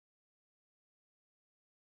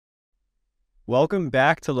Welcome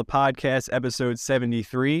back to LePodcast episode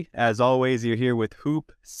 73. As always, you're here with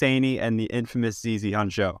Hoop, Sainey, and the infamous ZZ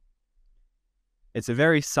Hunt Show. It's a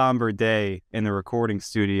very somber day in the recording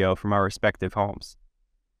studio from our respective homes.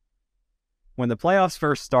 When the playoffs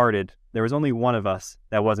first started, there was only one of us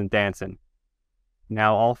that wasn't dancing.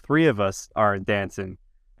 Now all three of us aren't dancing,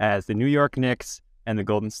 as the New York Knicks and the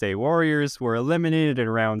Golden State Warriors were eliminated in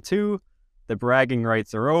round 2. The bragging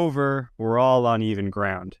rights are over. We're all on even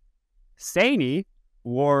ground. Sainey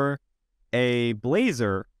wore a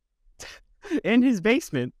blazer in his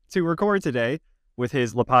basement to record today with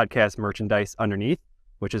his LePodcast merchandise underneath,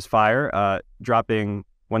 which is fire, dropping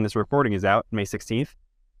when this recording is out, May 16th.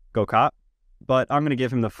 Go Cop. But I'm going to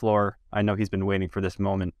give him the floor. I know he's been waiting for this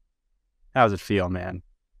moment. How does it feel, man?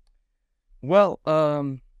 Well,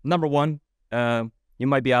 number one, you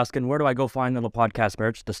might be asking, where do I go find the LePodcast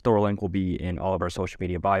merch? The store link will be in all of our social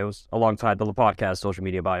media bios, alongside the LePodcast social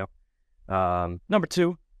media bio. Number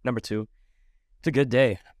two, it's a good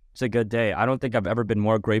day. It's a good day. I don't think I've ever been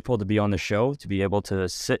more grateful to be on the show, to be able to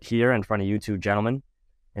sit here in front of you two gentlemen,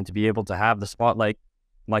 and to be able to have the spotlight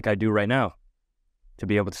like I do right now, to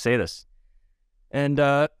be able to say this. And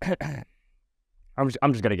I'm just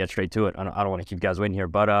gonna get straight to it. I don't want to keep you guys waiting here,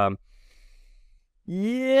 but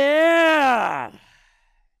yeah,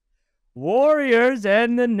 Warriors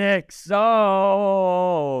and the Knicks.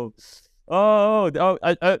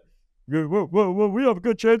 We have a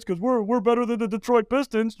good chance because we're better than the Detroit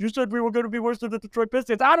Pistons. You said we were going to be worse than the Detroit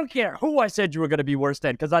Pistons. I don't care who I said you were going to be worse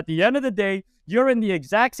than, because at the end of the day, you're in the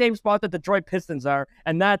exact same spot that the Detroit Pistons are,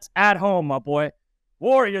 and that's at home, my boy.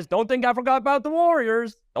 Warriors, don't think I forgot about the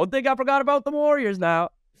Warriors. Don't think I forgot about the Warriors now.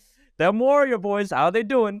 Them Warrior boys, how they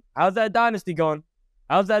doing? How's that dynasty going?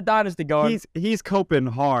 He's coping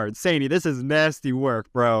hard. Sainey, this is nasty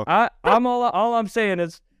work, bro. All I'm saying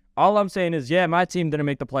is, yeah, my team didn't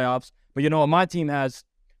make the playoffs, but you know what? My team has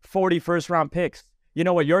 40 first-round picks. You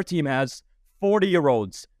know what? Your team has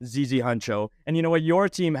 40-year-olds, ZZ Hunt Show. And you know what? Your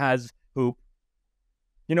team has, Hoop.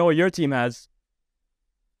 You know what your team has?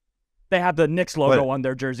 They have the Knicks logo on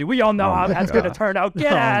their jersey. We all know how that's going to turn out.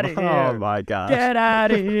 Get out of here. Oh, my gosh. Get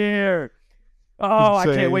out of here. Oh, I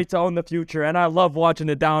can't wait to own the future. And I love watching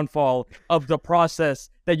the downfall of the process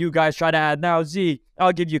that you guys try to add. Now, Z,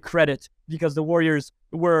 I'll give you credit because the Warriors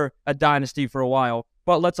were a dynasty for a while.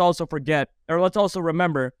 But let's also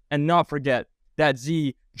remember and not forget that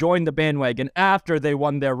Z joined the bandwagon after they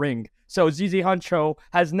won their ring. So ZZ Hunt Show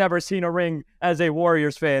has never seen a ring as a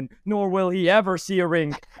Warriors fan, nor will he ever see a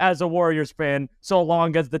ring as a Warriors fan, so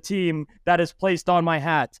long as the team that is placed on my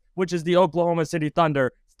hat, which is the Oklahoma City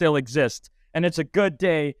Thunder, still exists. And it's a good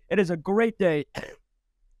day. It is a great day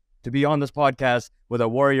to be on this podcast with a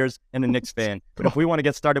Warriors and a Knicks fan. But if we want to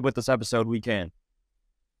get started with this episode, we can.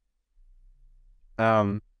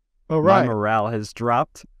 My morale has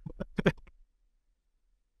dropped.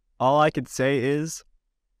 All I could say is,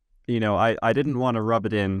 I didn't want to rub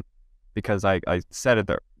it in because I said at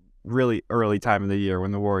the really early time of the year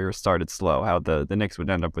when the Warriors started slow, how the Knicks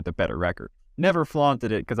would end up with a better record. Never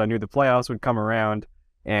flaunted it because I knew the playoffs would come around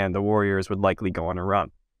and the Warriors would likely go on a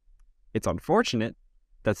run. It's unfortunate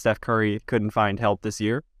that Steph Curry couldn't find help this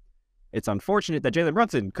year. It's unfortunate that Jalen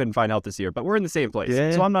Brunson couldn't find help this year, but we're in the same place.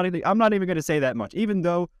 Yeah. So I'm not even going to say that much. Even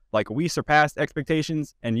though we surpassed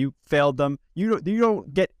expectations and you failed them, you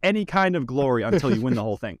don't get any kind of glory until you win the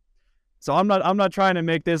whole thing. So I'm not trying to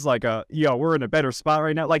make this like we're in a better spot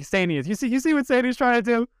right now. Like Sainey is. You see what Sainey's trying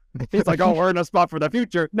to do? He's like, we're in a spot for the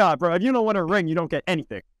future. Nah, bro, if you don't win a ring, you don't get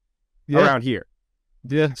anything around here.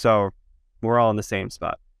 Yeah. So we're all in the same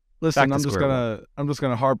spot. Listen, I'm just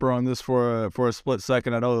gonna harper on this for a split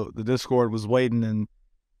second. I know the Discord was waiting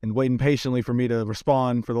and waiting patiently for me to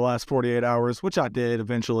respond for the last 48 hours, which I did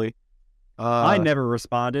eventually. I never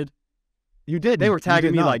responded. You did. They were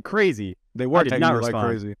tagging me like crazy. They were tagging me like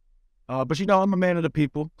crazy. But I'm a man of the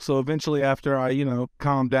people. So eventually, after I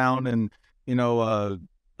calmed down and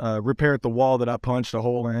repaired the wall that I punched a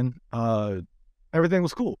hole in, everything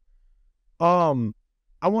was cool.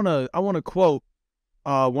 I wanna quote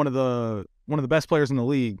one of the best players in the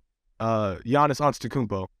league, Giannis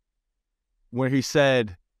Antetokounmpo, where he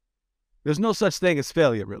said, "There's no such thing as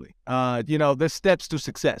failure, really. There's steps to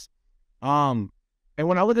success." And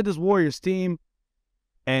when I look at this Warriors team,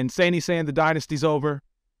 and Sainey saying the dynasty's over,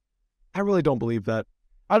 I really don't believe that.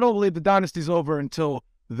 I don't believe the dynasty's over until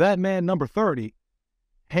that man number 30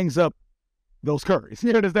 hangs up those Currys.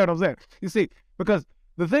 You understand what I'm saying? You see, because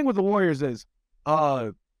the thing with the Warriors is,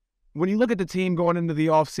 when you look at the team going into the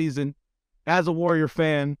offseason, as a Warrior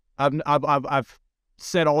fan, I've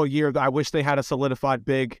said all year that I wish they had a solidified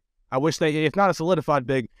big. I wish they, if not a solidified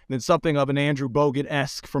big, then something of an Andrew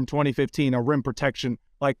Bogut-esque from 2015, a rim protection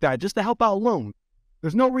like that, just to help out Loon.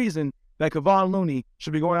 There's no reason that Kevon Looney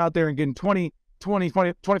should be going out there and getting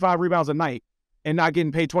 25 rebounds a night and not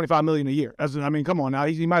getting paid $25 million a year. I mean, come on now.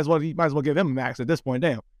 He might as well give him a max at this point,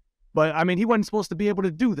 damn. But, I mean, he wasn't supposed to be able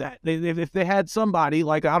to do that. If they had somebody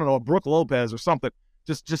like, I don't know, a Brook Lopez or something,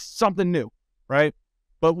 just something new, right?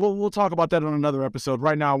 But we'll talk about that on another episode.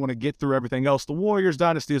 Right now, I want to get through everything else. The Warriors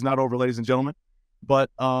dynasty is not over, ladies and gentlemen.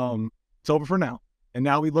 But it's over for now. And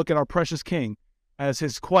now we look at our precious king as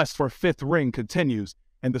his quest for a fifth ring continues.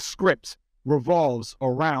 And the script revolves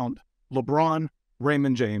around LeBron,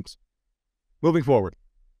 Raymond James. Moving forward.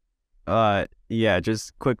 Yeah,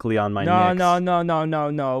 just quickly on my No.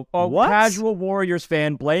 Knicks. Oh, What? Casual Warriors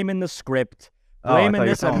fan blaming the script. Blaming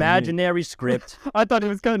this imaginary script. I thought he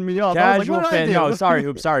was cutting me off. Casual fan. No, sorry,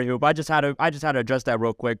 Hoop. I just had to address that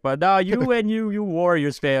real quick. But no, you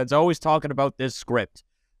Warriors fans always talking about this script.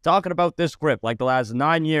 Like the last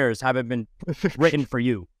 9 years haven't been written for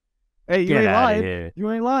you. Hey, you Get ain't outta lying. here.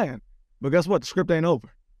 You ain't lying. But guess what? The script ain't over.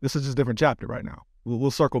 This is just a different chapter right now. We'll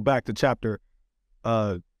circle back to chapter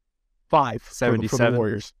 5 for the 77.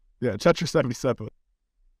 Warriors. Yeah, chapter 77.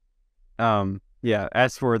 Yeah,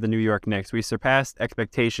 as for the New York Knicks, we surpassed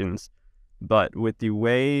expectations, but with the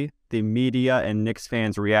way the media and Knicks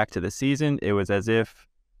fans react to the season, it was as if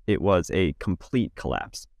it was a complete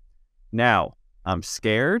collapse. Now, I'm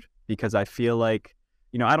scared because I feel like,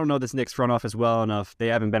 I don't know this Knicks front office well enough. They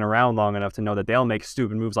haven't been around long enough to know that they'll make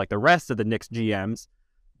stupid moves like the rest of the Knicks GMs,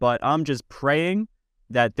 but I'm just praying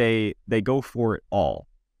that they go for it all.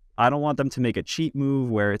 I don't want them to make a cheap move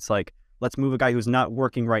where it's like, let's move a guy who's not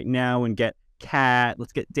working right now and get Cat,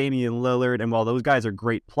 let's get Damian Lillard. And while those guys are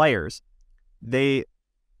great players, they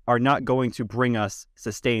are not going to bring us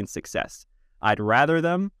sustained success. I'd rather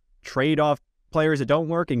them trade off players that don't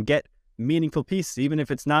work and get meaningful pieces, even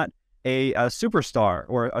if it's not a superstar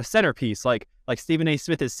or a centerpiece, like Stephen A.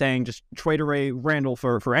 Smith is saying, just trade away Randall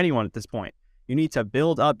for anyone at this point. You need to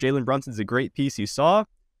build up. Jalen Brunson's a great piece you saw,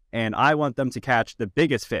 and I want them to catch the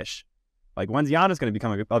biggest fish. Like, when's Giannis going to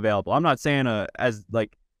become available? I'm not saying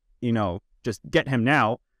just get him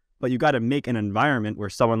now, but you got to make an environment where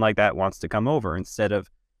someone like that wants to come over instead of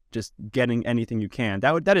just getting anything you can.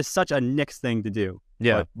 That is such a Knicks thing to do.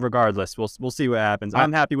 Yeah. But regardless, we'll see what happens.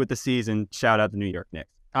 I'm happy with the season. Shout out the New York Knicks.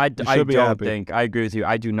 I agree with you.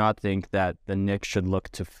 I do not think that the Knicks should look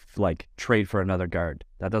to trade for another guard.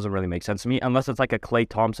 That doesn't really make sense to me, unless it's like a Klay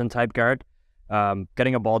Thompson type guard.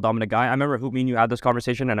 Getting a ball dominant guy. I remember Hoop, me and you had this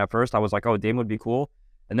conversation, and at first I was like, oh, Dame would be cool.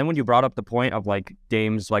 And then when you brought up the point of like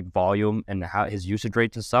Dame's like volume and how his usage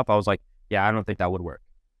rates and stuff, I was like, yeah, I don't think that would work.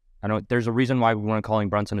 There's a reason why we weren't calling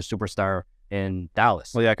Brunson a superstar in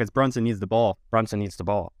Dallas. Well, yeah, because Brunson needs the ball.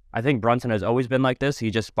 I think Brunson has always been like this. He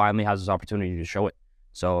just finally has his opportunity to show it.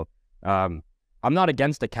 So I'm not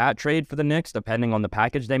against the Cat trade for the Knicks, depending on the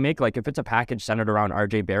package they make. Like if it's a package centered around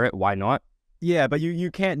RJ Barrett, why not? Yeah, but you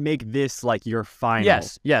can't make this like your final.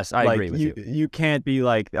 Yes, I agree with you. You can't be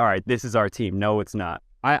like, all right, this is our team. No, it's not.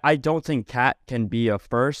 I don't think Cat can be a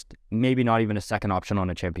first, maybe not even a second option on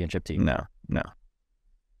a championship team. No.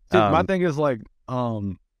 See, my thing is like,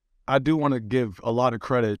 I do want to give a lot of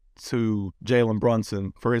credit to Jalen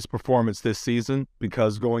Brunson for his performance this season,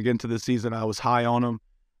 because going into the season, I was high on him.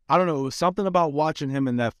 I don't know, it was something about watching him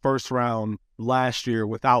in that first round last year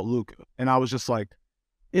without Luka. And I was just like,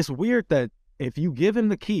 it's weird that if you give him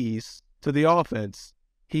the keys to the offense,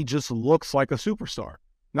 he just looks like a superstar.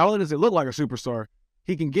 Not only does he look like a superstar,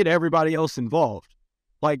 he can get everybody else involved.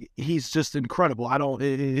 Like, he's just incredible.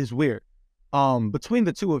 It is weird. Between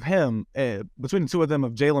the two of them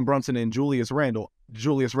of Jalen Brunson and Julius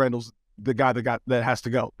Randle's the guy that has to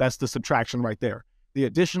go. That's the subtraction right there. The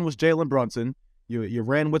addition was Jalen Brunson. You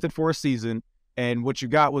ran with it for a season, and what you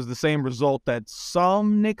got was the same result that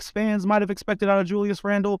some Knicks fans might have expected out of Julius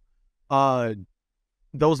Randle.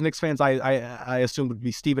 Those Knicks fans, I assume, would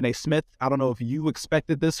be Stephen A. Smith. I don't know if you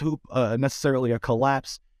expected this Hoop, necessarily a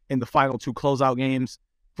collapse in the final two closeout games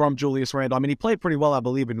from Julius Randle. I mean, he played pretty well, I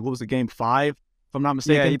believe, in, what was it, game 5, if I'm not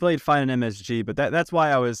mistaken? Yeah, he played fine in MSG, but that's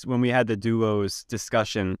why when we had the duos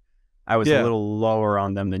discussion, I was a little lower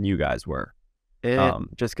on them than you guys were.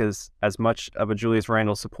 Just because as much of a Julius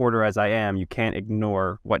Randle supporter as I am, you can't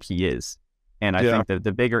ignore what he is. And I think that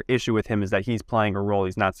the bigger issue with him is that he's playing a role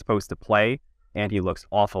he's not supposed to play, and he looks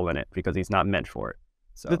awful in it because he's not meant for it.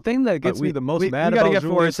 So the thing that gets me the most mad about Julius,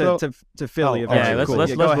 we got to get forward to Philly.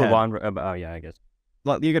 Let's move on. I guess.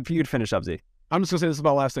 You could finish up, Z. I'm just going to say this is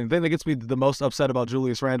my last thing. The thing that gets me the most upset about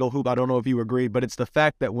Julius Randle, Hoop, I don't know if you agree, but it's the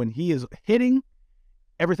fact that when he is hitting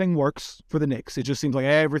everything works for the Knicks. It just seems like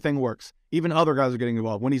everything works. Even other guys are getting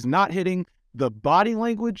involved. When he's not hitting, the body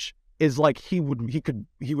language is like he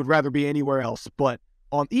would rather be anywhere else. But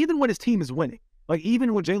even when his team is winning, like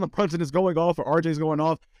even when Jalen Brunson is going off or RJ's going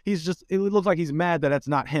off, it looks like he's mad that that's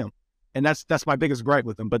not him. And that's my biggest gripe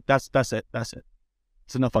with him. But that's it.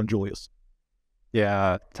 It's enough on Julius.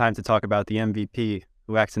 Yeah, time to talk about the MVP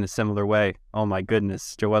who acts in a similar way. Oh my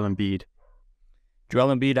goodness, Joel Embiid.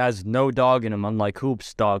 Joel Embiid has no dog in him, unlike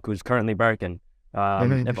Hoop's dog, who's currently barking.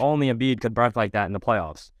 If only Embiid could bark like that in the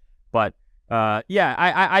playoffs. But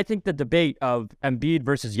I think the debate of Embiid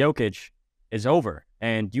versus Jokic is over.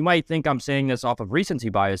 And you might think I'm saying this off of recency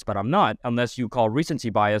bias, but I'm not, unless you call recency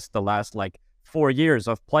bias the last 4 years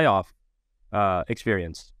of playoff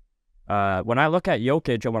experience. When I look at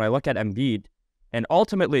Jokic and when I look at Embiid, and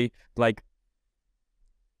ultimately,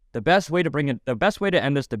 the best way to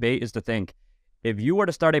end this debate is to think, if you were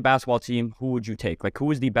to start a basketball team, who would you take? Who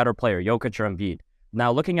is the better player, Jokic or Embiid?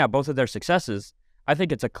 Now, looking at both of their successes, I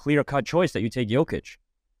think it's a clear-cut choice that you take Jokic.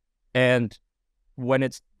 And when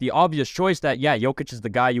it's the obvious choice that, Jokic is the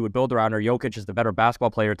guy you would build around, or Jokic is the better basketball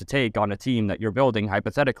player to take on a team that you're building,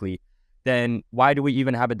 hypothetically, then why do we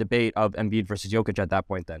even have a debate of Embiid versus Jokic at that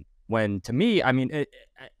point then? When, to me,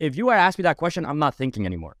 if you had asked me that question, I'm not thinking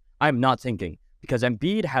anymore. I'm not thinking. Because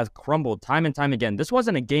Embiid has crumbled time and time again. This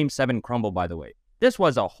wasn't a Game 7 crumble, by the way. This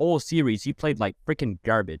was a whole series. He played like freaking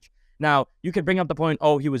garbage. Now, you could bring up the point,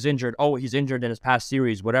 he was injured. He's injured in his past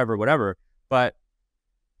series, whatever. But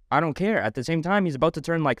I don't care. At the same time, he's about to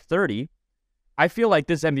turn 30. I feel like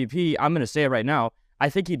this MVP, I'm going to say it right now, I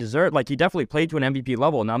think he deserved, he definitely played to an MVP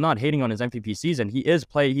level. Now, I'm not hating on his MVP season. He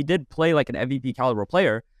did play like an MVP caliber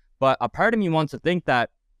player. But a part of me wants to think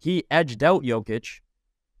that he edged out Jokic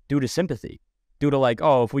due to sympathy. Due to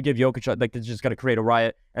if we give Jokic, it's just going to create a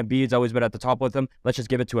riot. Embiid's always been at the top with him. Let's just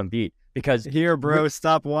give it to Embiid. Because here, bro,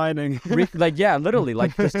 stop whining. Literally,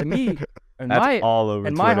 because to me, in my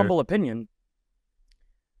humble opinion,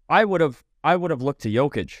 I would have looked to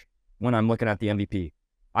Jokic when I'm looking at the MVP.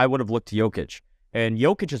 I would have looked to Jokic. And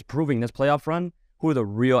Jokic is proving this playoff run who the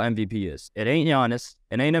real MVP is. It ain't Giannis.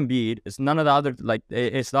 It ain't Embiid. It's none of the other,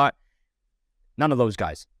 it's not none of those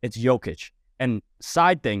guys. It's Jokic. And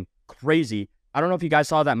side thing, crazy. I don't know if you guys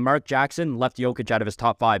saw that Mark Jackson left Jokic out of his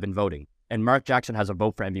top 5 in voting. And Mark Jackson has a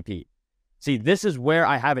vote for MVP. See, this is where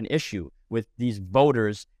I have an issue with these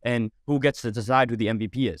voters and who gets to decide who the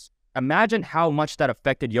MVP is. Imagine how much that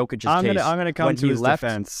affected Jokic's case. I'm gonna come to his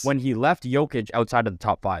defense. When he left Jokic outside of the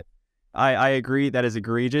top 5. I agree that is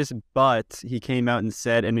egregious, but he came out and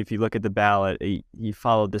said, and if you look at the ballot, he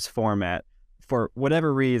followed this format. For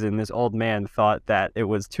whatever reason, this old man thought that it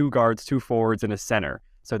was 2 guards, 2 forwards, and a center.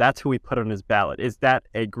 So that's who he put on his ballot. Is that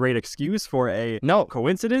a great excuse for a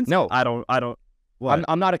coincidence? No. I don't. What?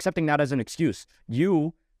 I'm not accepting that as an excuse.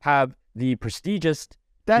 You have the prestigious...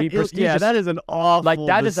 that is an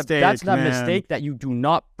awful mistake, that's not a mistake that you do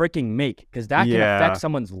not freaking make, because that can affect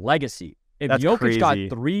someone's legacy. If Jokic got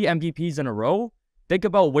 3 MVPs in a row, think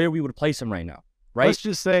about where we would place him right now, right? Let's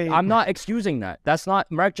just say... I'm not excusing that. That's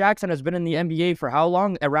not... Mark Jackson has been in the NBA for how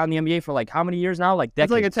long? Around the NBA for how many years now? Decades.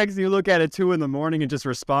 It's like a text you look at at 2 a.m. and just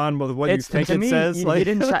respond with what you think it says. He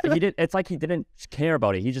didn't. It's like he didn't care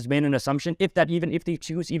about it. He just made an assumption, if the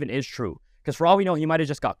excuse even is true. Because for all we know, he might have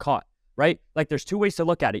just got caught, right? There's 2 ways to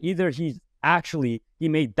look at it. Either he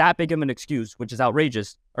made that big of an excuse, which is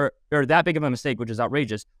outrageous, or that big of a mistake, which is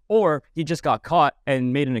outrageous, or he just got caught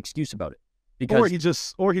and made an excuse about it. Because,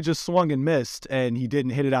 or he just swung and missed, and he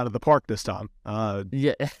didn't hit it out of the park this time.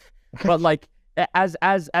 Yeah, but as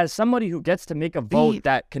somebody who gets to make a vote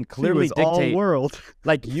that can clearly dictate, all world.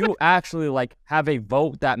 You actually have a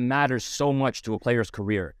vote that matters so much to a player's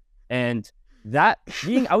career, and that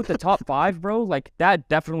being out the top 5, bro, that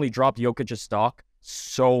definitely dropped Jokic's stock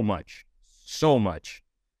so much.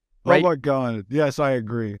 Right? Oh my God. Yes, I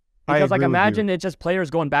agree. Because imagine it's just players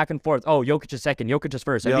going back and forth. Oh, Jokic is second, Jokic is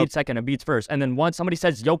first, Embiid second, Embiid's first. And then once somebody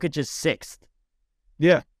says Jokic is 6th.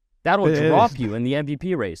 Yeah. That'll drop you in the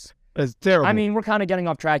MVP race. It's terrible. We're kind of getting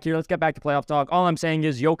off track here. Let's get back to playoff talk. All I'm saying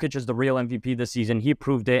is Jokic is the real MVP this season. He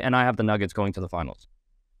proved it, and I have the Nuggets going to the finals.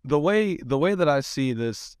 The way that I see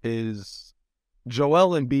this is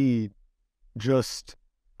Joel Embiid just...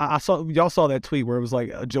 y'all saw that tweet where it was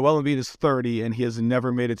Joel Embiid is 30 and he has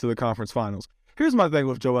never made it to the conference finals. Here's my thing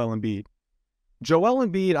with Joel Embiid. Joel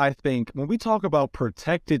Embiid, I think, when we talk about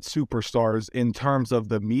protected superstars in terms of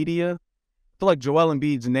the media, I feel like Joel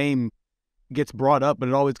Embiid's name gets brought up, but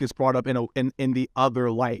it always gets brought up in the other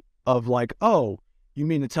light of you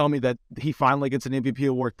mean to tell me that he finally gets an MVP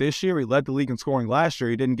award this year? He led the league in scoring last year.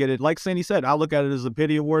 He didn't get it. Like Sainey said, I look at it as a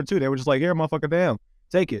pity award too. They were just here, motherfucker, damn,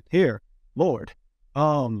 take it, here, Lord.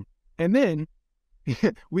 And then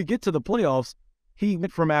we get to the playoffs. He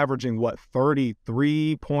went from averaging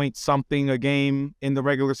 33 point something a game in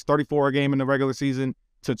the 34 a game in the regular season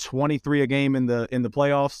to 23 a game in the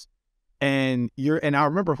playoffs. And I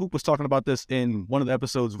remember Hoop was talking about this in one of the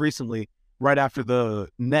episodes recently, right after the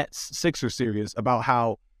Nets-Sixers series, about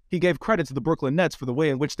how he gave credit to the Brooklyn Nets for the way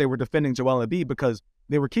in which they were defending Joel Embiid, because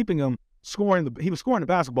they were keeping him he was scoring the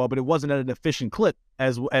basketball, but it wasn't at an efficient clip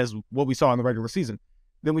as what we saw in the regular season.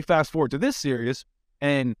 Then we fast forward to this series,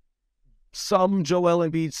 and some Joel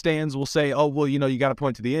Embiid stands will say, oh, well, you got to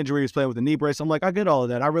point to the injury. He's playing with a knee brace. I'm like, I get all of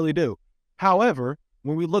that. I really do. However,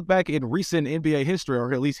 when we look back in recent NBA history,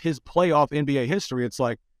 or at least his playoff NBA history, it's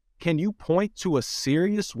like, can you point to a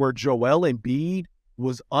series where Joel Embiid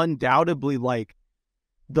was undoubtedly like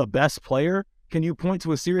the best player? Can you point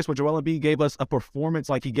to a series where Joel Embiid gave us a performance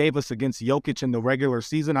like he gave us against Jokic in the regular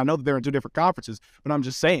season? I know that they're in two different conferences, but I'm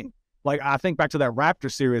just saying. Like, I think back to that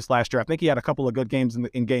Raptors series last year. I think he had a couple of good games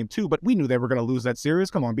in game 2, but we knew they were going to lose that series.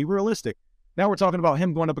 Come on, be realistic. Now we're talking about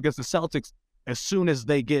him going up against the Celtics as soon as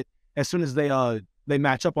they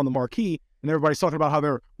match up on the marquee, and everybody's talking about how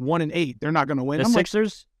they're 1-8. They're not going to win. The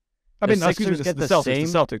Sixers get the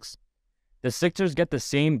Celtics. The Sixers get the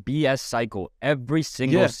same BS cycle every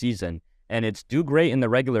single season, and it's do great in the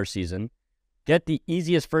regular season, get the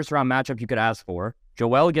easiest first-round matchup you could ask for,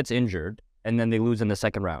 Joel gets injured, and then they lose in the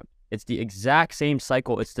second round. It's the exact same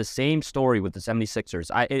cycle. It's the same story with the 76ers.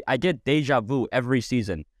 I get deja vu every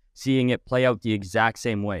season, seeing it play out the exact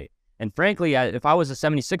same way. And frankly, if I was a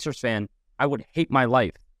 76ers fan, I would hate my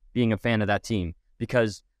life being a fan of that team,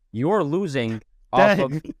 because you're losing off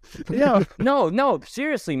of... Yeah. No,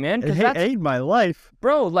 seriously, man. I hate my life.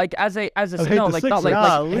 Bro, like, as a no, like, not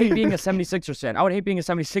like, hate being a 76ers fan. I would hate being a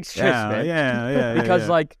 76ers fan. Yeah. Because,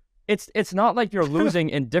 like, it's not like you're losing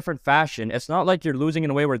in different fashion. It's not like you're losing in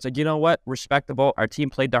a way where it's like, you know what, respectable, our team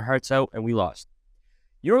played their hearts out and we lost.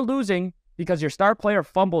 You're losing because your star player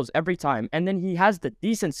fumbles every time, and then he has the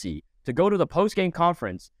decency to go to the post-game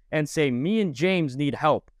conference and say, me and James need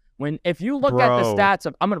help. When if you look at the stats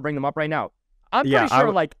of, I'm going to bring them up right now. I'm pretty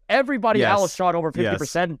sure like everybody else shot over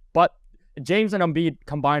 50%, but James and Embiid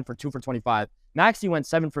combined for 2 for 25. Maxey went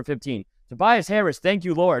 7 for 15. Tobias Harris, thank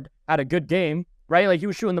you, Lord, had a good game. Right? Like, he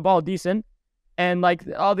was shooting the ball decent, and, like,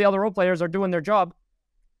 all the other role players are doing their job.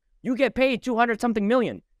 You get paid $200-something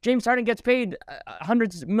million. James Harden gets paid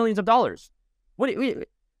hundreds of millions of dollars.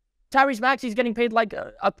 Tyrese Maxey's getting paid, like,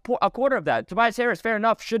 a quarter of that. Tobias Harris, fair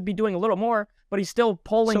enough, should be doing a little more, but he's still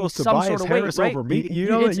pulling some Tobias sort of Harris weight, right? Over me?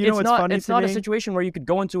 It's funny It's not a situation where you could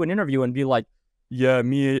go into an interview and be like, yeah,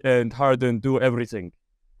 me and Harden do everything.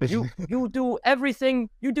 You do everything.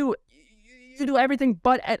 You do everything,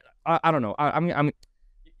 but I don't know. I'm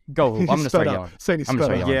go. I'm gonna start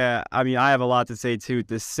yelling. Yeah, I mean, I have a lot to say too.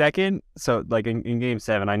 The second, so like in Game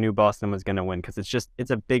 7, I knew Boston was gonna win because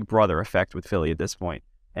it's a big brother effect with Philly at this point,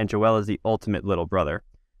 and Joel is the ultimate little brother.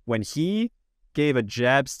 When he gave a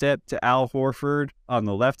jab step to Al Horford on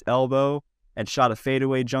the left elbow and shot a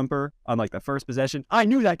fadeaway jumper on like the first possession, I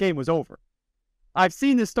knew that game was over. I've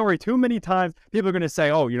seen this story too many times. People are gonna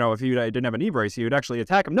say, oh, if he didn't have a knee brace, he would actually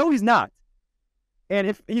attack him. No, he's not. And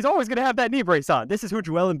if he's always going to have that knee brace on. This is who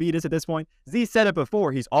Joel Embiid is at this point. Z said it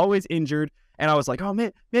before. He's always injured. And I was like, oh,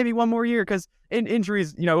 man, maybe one more year. Because in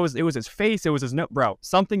injuries, it was his face. It was his bro.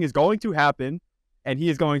 Something is going to happen. And he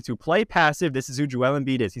is going to play passive. This is who Joel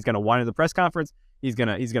Embiid is. He's going to whine at the press conference. He's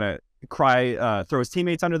gonna cry, throw his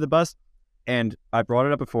teammates under the bus. And I brought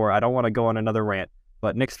it up before. I don't want to go on another rant.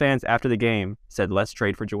 But Knicks fans after the game said, let's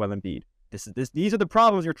trade for Joel Embiid. These are the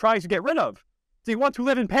problems you're trying to get rid of. So you want to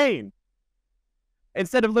live in pain.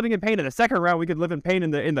 Instead of living in pain in the second round, we could live in pain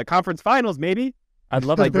in the conference finals, maybe. I'd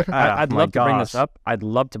love to bring this up. I'd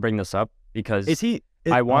love to bring this up because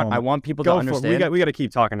I want people to understand. We got to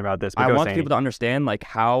keep talking about this. I want people to understand like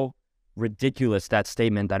how ridiculous that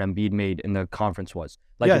statement that Embiid made in the conference was.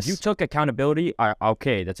 Like, if you took accountability,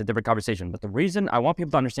 okay, that's a different conversation. But the reason I want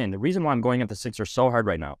people to understand, the reason why I'm going at the Sixers so hard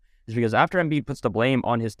right now is because after Embiid puts the blame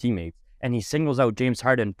on his teammates and he singles out James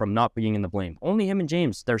Harden from not being in the blame, only him and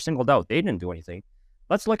James, they're singled out. They didn't do anything.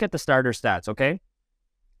 Let's look at the starter stats, okay?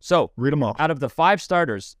 So, read them off. Out of the 5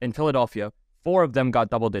 starters in Philadelphia, 4 of them got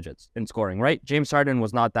double digits in scoring, right? James Harden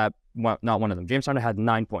was not one of them. James Harden had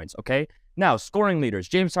 9 points, okay? Now, scoring leaders.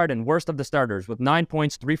 James Harden, worst of the starters, with 9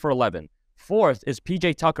 points, 3 for 11. Fourth is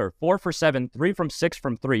PJ Tucker, 4 for 7, 3 from 6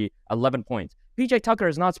 from 3, 11 points. PJ Tucker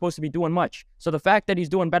is not supposed to be doing much. So the fact that he's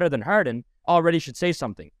doing better than Harden already should say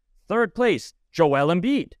something. Third place, Joel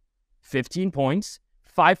Embiid, 15 points.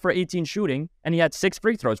 5 for 18 shooting, and he had 6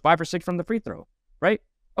 free throws, 5 for 6 from the free throw, right?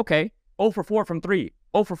 Okay, 0 for 4 from 3,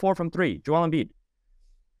 0 for 4 from 3, Joel Embiid.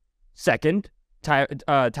 Second,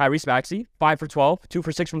 Tyrese Maxey, 5 for 12, 2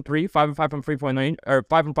 for 6 from 3, 5 and 5 from 3-point line, or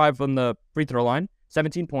 5 and 5 from the free throw line,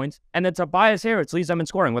 17 points. And then Tobias Harris leads them in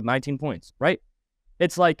scoring with 19 points, right?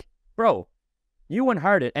 It's like, bro, you and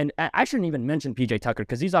Harden, and I shouldn't even mention PJ Tucker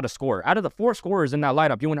because he's not a scorer. Out of the 4 scorers in that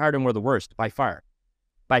lineup, you and Harden were the worst by far.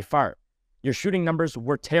 By far. Your shooting numbers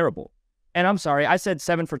were terrible. And I'm sorry, I said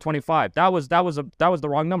 7 for 25. That was the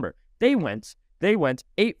wrong number. They went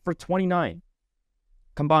 8 for 29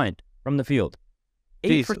 combined from the field.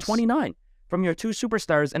 8 for 29 from your 2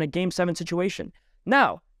 superstars in a Game 7 situation.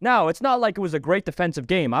 Now, it's not like it was a great defensive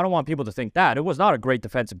game. I don't want people to think that. It was not a great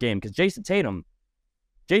defensive game because Jason Tatum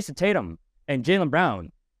and Jaylen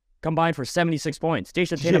Brown combined for 76 points.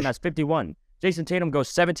 Jason Tatum has 51. Jason Tatum goes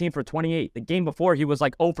 17 for 28. The game before, he was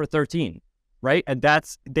like 0 for 13, right? And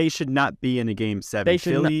they should not be in a Game 7.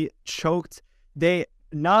 Philly choked. They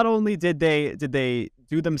not only did they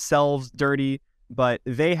do themselves dirty, but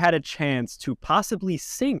they had a chance to possibly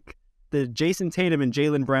sink the Jason Tatum and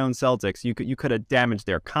Jaylen Brown Celtics. You could have damaged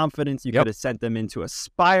their confidence. You could have sent them into a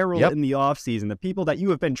spiral in the offseason. The people that you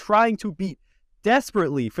have been trying to beat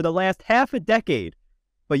desperately for the last half a decade,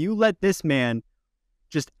 but you let this man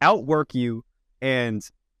just outwork you, and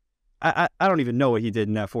I don't even know what he did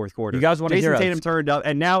in that fourth quarter. You guys want to hear Jason Tatum turned up,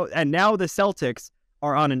 and now the Celtics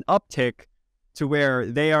are on an uptick to where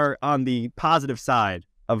they are on the positive side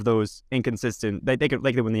of those inconsistent. They could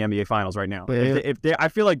win the NBA Finals right now. I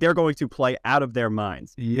feel like they're going to play out of their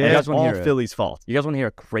minds. Yeah, and it's all Philly's fault. You guys want to hear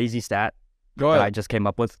a crazy stat? Go ahead. That I just came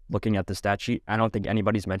up with looking at the stat sheet. I don't think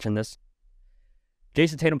anybody's mentioned this.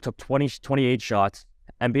 Jason Tatum took 28 shots.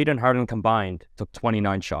 Embiid and Harden combined took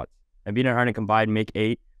 29 shots. Embiid and Harden combined make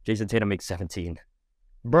 8. Jason Tatum makes 17.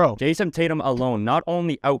 Bro. Jason Tatum alone not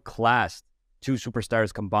only outclassed 2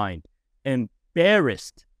 superstars combined,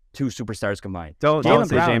 embarrassed 2 superstars combined. Don't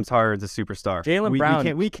say James Harden's a superstar. Jaylen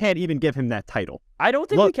Brown. We can't even give him that title. I don't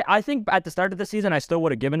think we can. I think at the start of the season, I still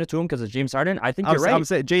would have given it to him because it's James Harden. I think you're right. I'm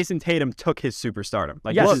saying Jason Tatum took his superstardom.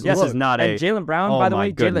 Like, this is not and Jaylen Brown, by the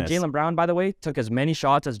way, goodness. Jaylen Brown, by the way, took as many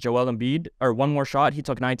shots as Joel Embiid, or one more shot. He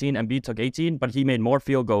took 19, Embiid took 18, but he made more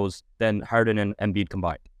field goals than Harden and Embiid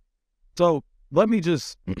combined. So let me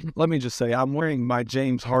just say, I'm wearing my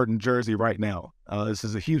James Harden jersey right now. This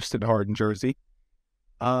is a Houston Harden jersey.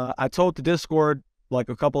 I told the Discord like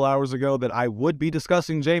a couple hours ago that I would be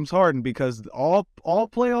discussing James Harden because all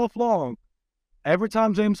playoff long, every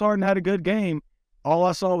time James Harden had a good game, all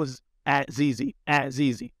I saw was at ZZ.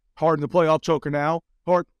 Harden the playoff choker now.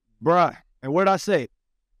 Bruh. And what did I say?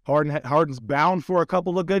 Harden's bound for a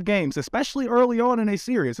couple of good games, especially early on in a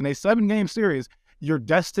series. In a 7-game series, you're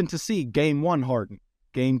destined to see Game 1 Harden,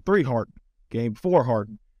 Game 3 Harden, Game 4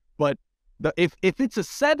 Harden. But if it's a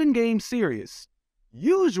 7-game series,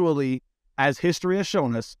 usually, as history has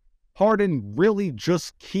shown us, Harden really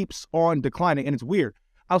just keeps on declining, and it's weird.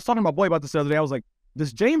 I was talking to my boy about this the other day. I was like,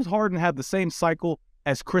 does James Harden have the same cycle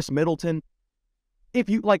as Chris Middleton?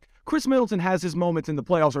 Chris Middleton has his moments in the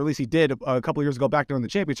playoffs, or at least he did a couple of years ago back during the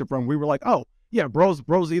championship run. We were like, oh, yeah,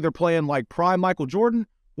 bro's either playing like prime Michael Jordan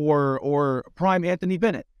or prime Anthony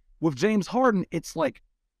Bennett. With James Harden, it's like,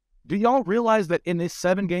 do y'all realize that in this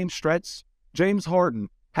 7-game stretch, James Harden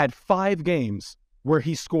had 5 games where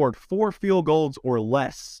he scored 4 field goals or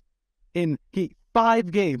less in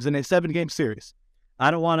 5 games in a 7-game series? I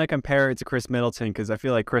don't want to compare it to Chris Middleton because I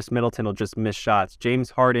feel like Chris Middleton will just miss shots. James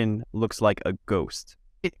Harden looks like a ghost.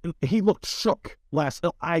 He looked shook last.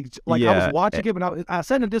 I was watching him, and I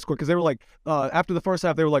said in Discord because they were like, after the first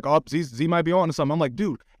half, they were like, oh, Z might be on to something. I'm like,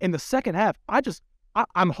 dude, in the second half,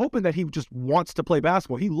 I'm hoping that he just wants to play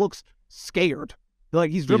basketball. He looks scared.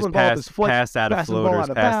 Like he's dribbling ball with his foot, pass out of floaters,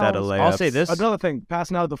 pass out of layups. I'll say this. Another thing,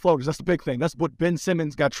 passing out of the floaters. That's the big thing. That's what Ben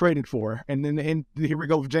Simmons got traded for. And then here we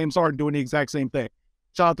go with James Harden doing the exact same thing.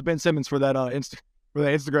 Shout out to Ben Simmons for that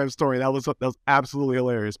Instagram story. That was absolutely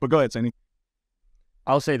hilarious. But go ahead, Sainey.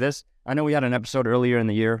 I'll say this. I know we had an episode earlier in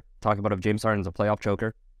the year talking about if James Harden's a playoff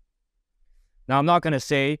choker. Now, I'm not going to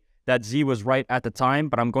say that Z was right at the time,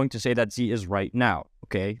 but I'm going to say that Z is right now.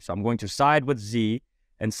 Okay? So I'm going to side with Z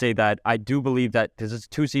and say that I do believe that because it's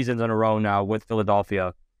 2 seasons in a row now with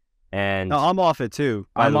Philadelphia. And no, I'm off it too.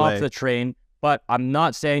 I'm off the train, but I'm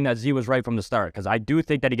not saying that Z was right from the start because I do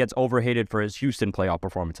think that he gets overhated for his Houston playoff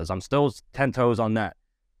performances. I'm still 10 toes on that.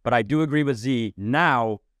 But I do agree with Z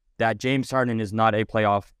now that James Harden is not a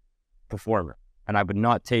playoff performer. And I would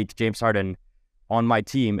not take James Harden on my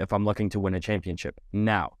team if I'm looking to win a championship.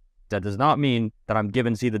 Now, that does not mean that I'm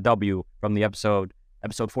giving Z the W from the episode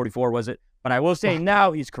 44, was it? But I will say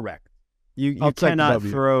now he's correct. You I'll take the cannot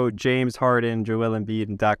W. throw James Harden, Joel Embiid,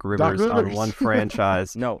 and Doc Rivers on Rivers. one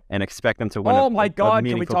franchise No. and expect them to win. Oh my a God! Can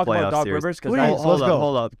we meaningful talk about playoff Doc series. Rivers? Please. Hold let's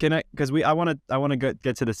go. up. Can I? Because I want to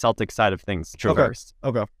get to the Celtics side of things Okay. first.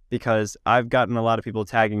 Okay. Because I've gotten a lot of people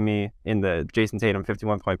tagging me in the Jason Tatum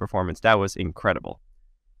 51-point performance. That was incredible.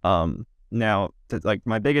 Now, like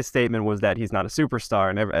my biggest statement was that he's not a superstar,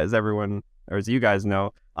 and as everyone or as you guys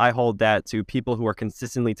know, I hold that to people who are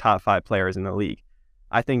consistently top 5 players in the league.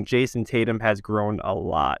 I think Jason Tatum has grown a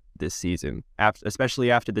lot this season,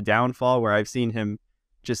 especially after the downfall, where I've seen him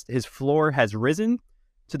his floor has risen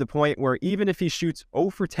to the point where even if he shoots 0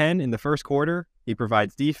 for 10 in the first quarter, he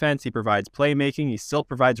provides defense, he provides playmaking, he still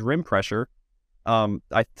provides rim pressure.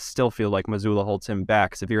 I still feel like Mazzulla holds him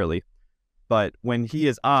back severely. But when he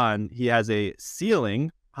is on, he has a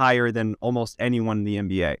ceiling higher than almost anyone in the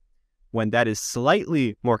NBA. When that is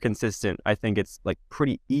slightly more consistent, I think it's like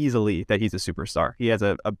pretty easily that he's a superstar. He has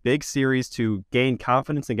a big series to gain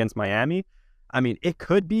confidence against Miami. I mean, it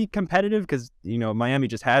could be competitive because, Miami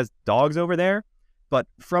just has dogs over there. But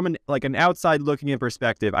from an outside looking in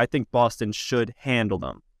perspective, I think Boston should handle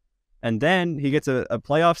them. And then he gets a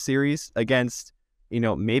playoff series against,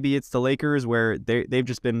 maybe it's the Lakers where they've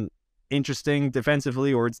just been interesting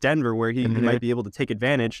defensively, or it's Denver where he might be able to take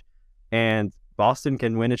advantage, and Boston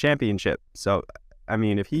can win a championship. So, I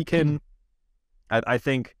mean, if he can, I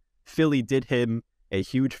think Philly did him a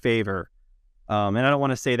huge favor. And I don't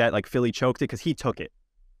want to say that like Philly choked it, because he took it.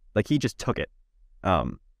 Like he just took it.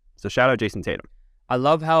 So shout out Jason Tatum. I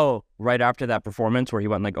love how right after that performance where he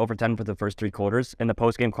went like over 10 for the first 3 quarters, in the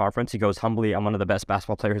post-game conference, he goes, humbly, I'm one of the best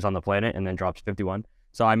basketball players on the planet, and then drops 51.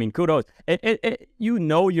 So, I mean, kudos.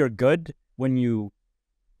 You're good when you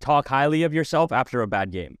talk highly of yourself after a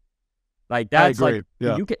bad game. Like, that's I agree.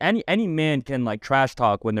 like, you can, any man can like trash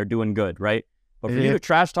talk when they're doing good, right? But for you to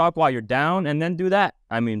trash talk while you're down and then do that,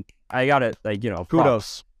 I mean, I got it, like,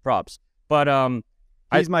 Kudos. Props. But,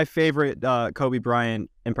 he's my favorite Kobe Bryant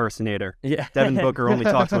impersonator. Yeah. Devin Booker only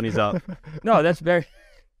talks when he's up. No, that's very...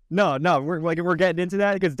 No, we're getting into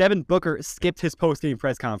that because Devin Booker skipped his post-game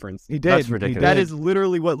press conference. He did. That's ridiculous. That is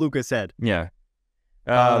literally what Luka said. Yeah.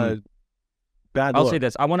 Bad I'll look. say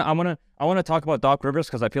this. I want to talk about Doc Rivers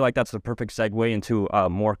because I feel like that's the perfect segue into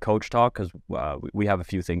more coach talk, because we have a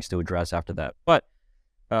few things to address after that. But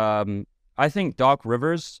I think Doc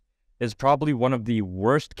Rivers is probably one of the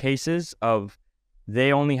worst cases of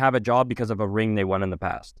they only have a job because of a ring they won in the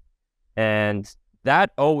past. And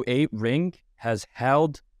that 08 ring has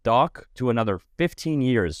held Doc to another 15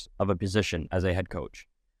 years of a position as a head coach.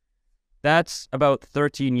 That's about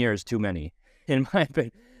 13 years too many, in my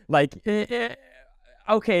opinion. Like,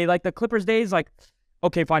 okay, like the Clippers days, like,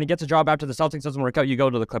 okay, fine, he gets a job after the Celtics doesn't work out, you go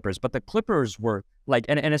to the Clippers. But the Clippers were like,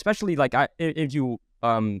 and especially like, if you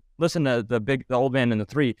listen to the old man and the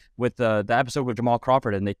 3 with the episode with Jamal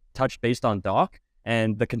Crawford, and they touched based on Doc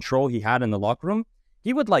and the control he had in the locker room,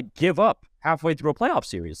 he would like give up halfway through a playoff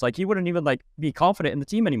series. Like, he wouldn't even like be confident in the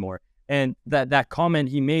team anymore. And that comment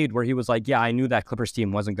he made where he was like, yeah, I knew that Clippers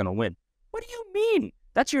team wasn't going to win. What do you mean?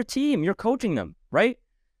 That's your team. You're coaching them, right?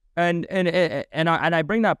 And I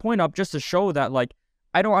bring that point up just to show that, like,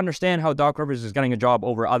 I don't understand how Doc Rivers is getting a job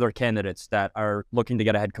over other candidates that are looking to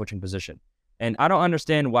get a head coaching position. And I don't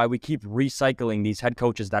understand why we keep recycling these head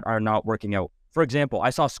coaches that are not working out. For example, I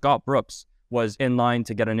saw Scott Brooks was in line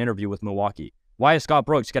to get an interview with Milwaukee. Why is Scott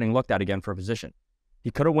Brooks getting looked at again for a position?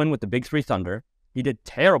 He could have won with the Big 3 Thunder. He did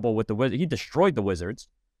terrible with the Wizards. He destroyed the Wizards.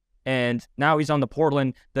 And now he's on the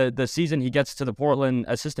Portland. The season he gets to the Portland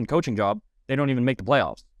assistant coaching job, they don't even make the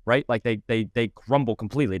playoffs, right? Like, they crumble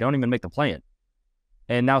completely. They don't even make the play-in.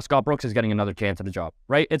 And now Scott Brooks is getting another chance at a job,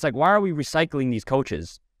 right? It's like, why are we recycling these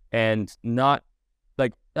coaches and not,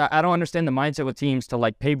 like, I don't understand the mindset with teams to,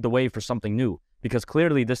 like, pave the way for something new, because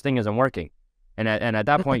clearly this thing isn't working. And at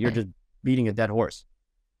that point, you're just beating a dead horse.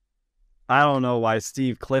 I don't know why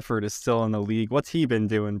Steve Clifford is still in the league. What's he been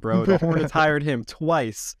doing, bro? The Hornets hired him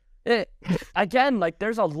twice. Again, like,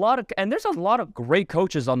 there's a lot of great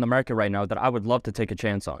coaches on the market right now that I would love to take a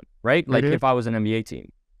chance on, right? Like, if I was an NBA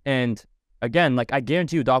team. And again, like, I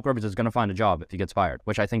guarantee you Doc Rivers is going to find a job if he gets fired,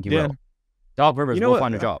 which I think he will. Doc Rivers will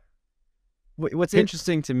find a job. What's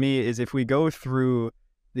interesting to me is if we go through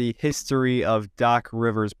the history of Doc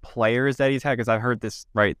Rivers players that he's had, because I've heard this,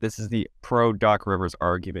 right? This is the pro Doc Rivers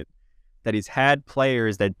argument, that he's had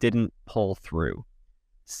players that didn't pull through.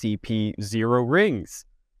 CP, 0 rings.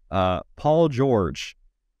 Paul George.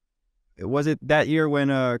 Was it that year when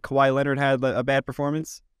Kawhi Leonard had a bad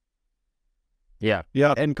performance? Yeah.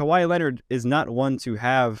 And Kawhi Leonard is not one to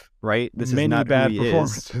have, right? This many is not bad who he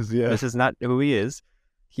performances. is. Yeah. This is not who he is.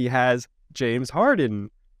 He has James Harden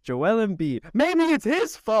Joel Embiid. Maybe it's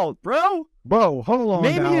his fault, bro. Bro, hold on.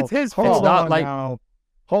 Maybe now. it's his hold fault. It's not on like- now.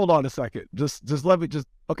 Hold on a second. Just let me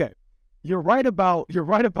okay. You're right about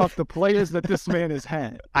the players that this man has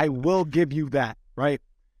had. I will give you that, right?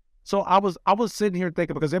 So I was sitting here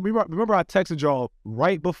thinking, because remember I texted y'all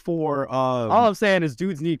right before. All I'm saying is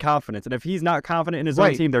dudes need confidence, and if he's not confident in his own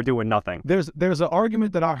Right. team, they're doing nothing. There's an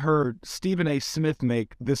argument that I heard Stephen A. Smith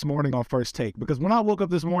make this morning on First Take, because when I woke up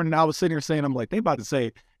this morning, I was sitting here saying, I'm like, they about to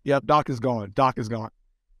say, yep, Doc is gone. Doc is gone.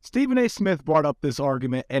 Stephen A. Smith brought up this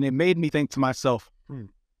argument, and it made me think to myself,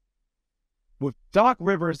 with Doc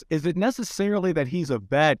Rivers, is it necessarily that he's a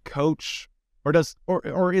bad coach, or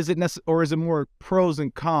is it more pros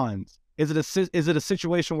and cons? Is it a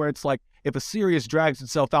situation where it's like, if a series drags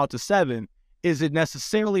itself out to 7, is it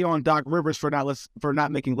necessarily on Doc Rivers for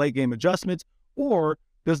not making late game adjustments, or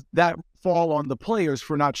does that fall on the players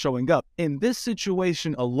for not showing up? In this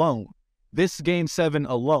situation alone, this Game 7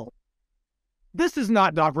 alone, this is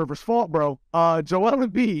not Doc Rivers' fault, bro. Joel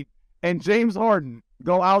Embiid and James Harden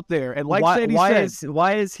go out there, and like Sainey said,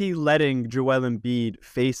 why is he letting Joel Embiid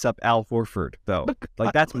face up Al Horford though?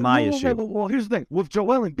 Like that's my issue. Well, here's the thing with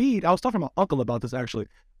Joel Embiid. I was talking to my uncle about this actually.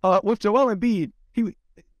 With Joel Embiid,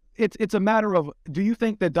 it's a matter of, do you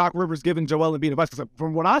think that Doc Rivers giving Joel Embiid advice? Because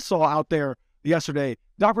from what I saw out there yesterday,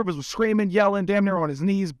 Doc Rivers was screaming, yelling, damn near on his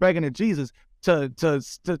knees, begging at Jesus to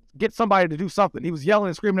get somebody to do something. He was yelling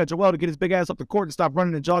and screaming at Joel to get his big ass up the court and stop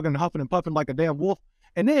running and jogging and huffing and puffing like a damn wolf.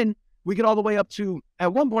 And then we get all the way up to,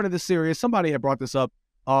 at one point of this series, somebody had brought this up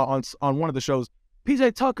on one of the shows.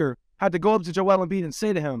 PJ Tucker had to go up to Joel Embiid and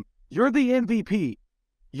say to him, "You're the MVP.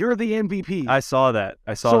 You're the MVP." I saw that.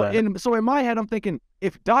 So in my head, I'm thinking,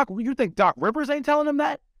 you think Doc Rivers ain't telling him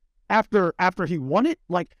that after he won it?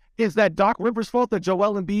 Like, is that Doc Rivers' fault that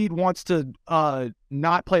Joel Embiid wants to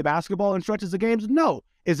not play basketball in stretches of games? No.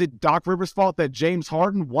 Is it Doc Rivers' fault that James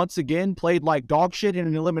Harden once again played like dog shit in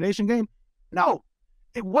an elimination game? No.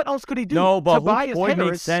 What else could he do? No, but Tobias Hoop's point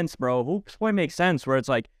Harris, makes sense, bro. Hoop's point makes sense, where it's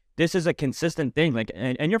like, this is a consistent thing. Like,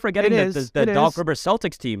 and you're forgetting the Doc Rivers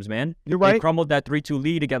Celtics teams, man. You're right. They crumbled that 3-2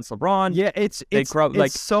 lead against LeBron. Yeah, it's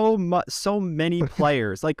so many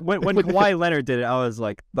players. Like when Kawhi Leonard did it, I was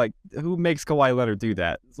like, who makes Kawhi Leonard do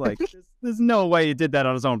that? It's like, there's no way he did that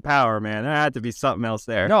on his own power, man. There had to be something else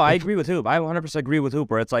there. No, I agree with Hoop. I 100% agree with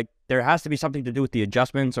Hoop, where it's like, there has to be something to do with the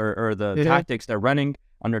adjustments or the tactics they're running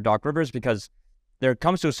under Doc Rivers, because there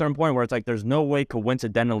comes to a certain point where it's like, there's no way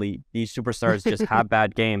coincidentally these superstars just have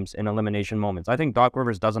bad games in elimination moments. I think Doc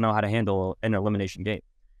Rivers doesn't know how to handle an elimination game.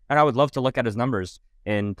 And I would love to look at his numbers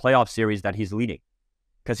in playoff series that he's leading.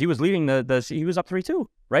 Because he was leading he was up 3-2,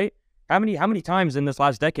 right? How many times in this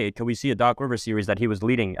last decade could we see a Doc Rivers series that he was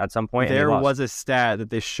leading at some point? There was a stat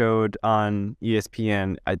that they showed on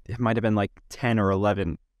ESPN. It might have been like 10 or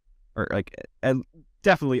 11, or like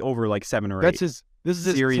definitely over like 7 or 8. This is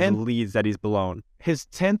his series 10th leads that he's blown. His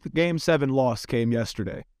 10th Game 7 loss came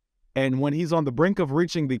yesterday. And when he's on the brink of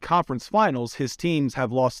reaching the conference finals, his teams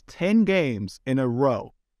have lost 10 games in a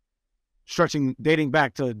row. Dating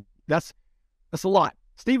back to, that's a lot.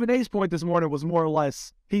 Stephen A's point this morning was more or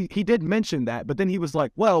less, he did mention that, but then he was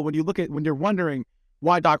like, well, when you're wondering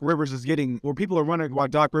why Doc Rivers is or people are wondering why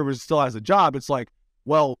Doc Rivers still has a job, it's like,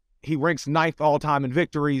 well, he ranks 9th all-time in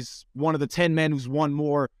victories, one of the 10 men who's won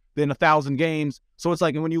more than 1,000 games. So it's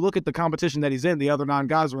like, and when you look at the competition that he's in, the other 9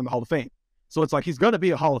 guys are in the Hall of Fame. So it's like, he's going to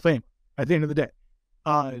be a Hall of Famer at the end of the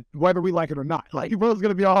day, whether we like it or not. Like, he's going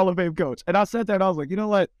to be a Hall of Fame coach. And I said that, and I was like, you know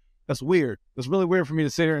what? That's weird. That's really weird for me to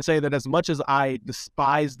sit here and say that, as much as I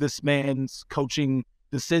despise this man's coaching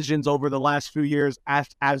decisions over the last few years, as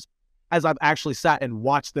I've actually sat and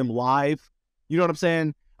watched them live, you know what I'm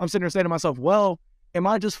saying? I'm sitting here saying to myself, well, am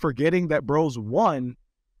I just forgetting that bro's won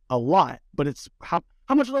a lot? But it's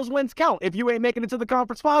how much of those wins count if you ain't making it to the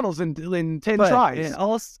conference finals in 10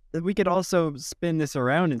 tries? We could also spin this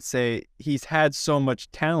around and say he's had so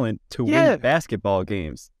much talent to win basketball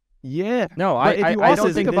games. Yeah. No, I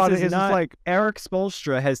don't think about it. It's like Eric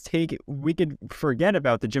Spoelstra has taken. We could forget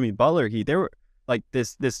about the Jimmy Butler heat. There were like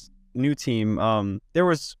this new team. There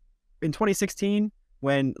was in 2016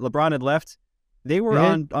 when LeBron had left. They were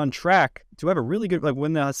on track to have a really good, like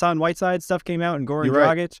when the Hassan Whiteside stuff came out and Goran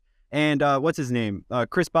Dragic and what's his name,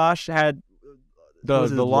 Chris Bosh had the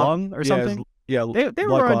lung or something. Yeah, they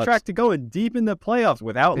were on track to go deep in the playoffs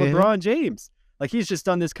without LeBron James. Like, he's just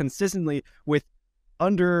done this consistently with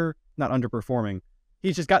not underperforming.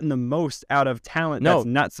 He's just gotten the most out of talent that's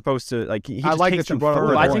not supposed to, like, he just takes them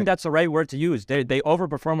further. I think that's the right word to use. They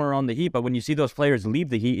overperform around the Heat, but when you see those players leave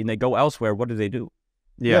the Heat and they go elsewhere, what do?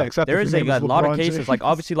 Yeah. except There if is your a name is lot of LeBron cases, James. like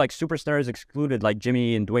obviously like superstars excluded, like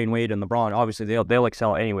Jimmy and Dwayne Wade and LeBron. Obviously they'll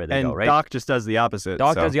excel anywhere they And go, right? Doc just does the opposite.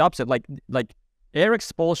 Doc so. does the opposite. Like Eric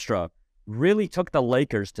Spoelstra really took the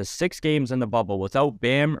Lakers to 6 games in the bubble without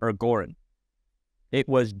Bam or Goran. It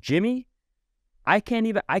was Jimmy. I can't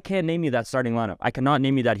name you that starting lineup. I cannot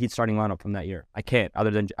name you that Heat starting lineup from that year. I can't,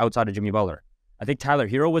 other than outside of Jimmy Butler. I think Tyler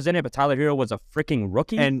Hero was in it, but Tyler Hero was a freaking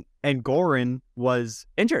rookie. And Goran was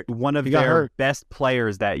injured. one of He got their hurt. best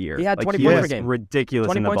players that year. He had 20 he points was per game. ridiculous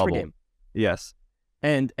 20 in the points per bubble. game. Yes.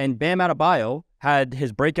 And Bam Adebayo had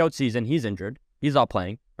his breakout season. He's injured. He's not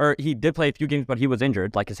playing. Or he did play a few games, but he was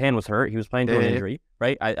injured. Like his hand was hurt. He was playing through an injury,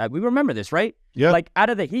 right? We remember this, right? Yeah. Like out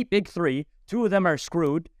of the Heat big 3, 2 of them are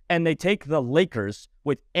screwed, and they take the Lakers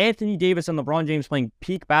with Anthony Davis and LeBron James playing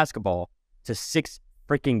peak basketball to 6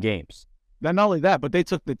 freaking games. Not only that, but they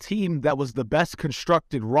took the team that was the best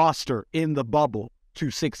constructed roster in the bubble to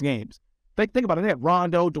 6 games. Think about it. They had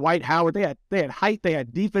Rondo, Dwight Howard. They had height. They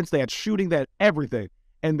had defense. They had shooting. They had everything.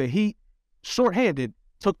 And the Heat, shorthanded,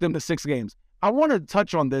 took them to 6 games. I want to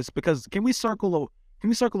touch on this because can we circle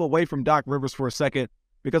away from Doc Rivers for a second?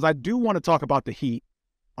 Because I do want to talk about the Heat.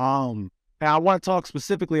 And I want to talk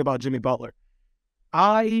specifically about Jimmy Butler.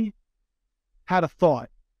 I had a thought.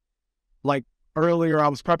 Like earlier, I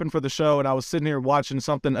was prepping for the show and I was sitting here watching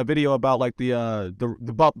a video about like the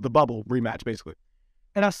bubble rematch, basically.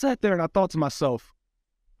 And I sat there and I thought to myself,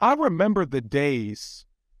 I remember the days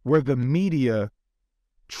where the media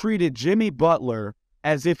treated Jimmy Butler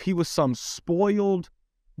as if he was some spoiled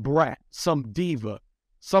brat, some diva,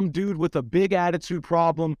 some dude with a big attitude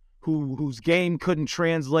problem whose game couldn't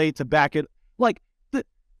translate to back it.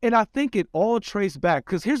 And I think it all traced back,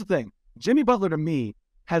 because here's the thing. Jimmy Butler, to me,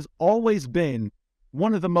 has always been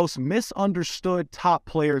one of the most misunderstood top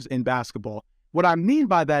players in basketball. What I mean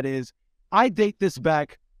by that is, I date this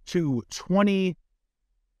back to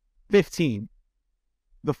 2015.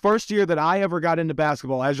 The first year that I ever got into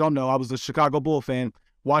basketball, as y'all know, I was a Chicago Bull fan,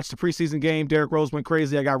 watched the preseason game, Derrick Rose went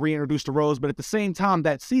crazy, I got reintroduced to Rose, but at the same time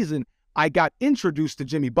that season, I got introduced to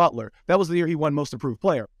Jimmy Butler. That was the year he won Most Improved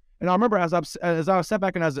Player. And I remember as I sat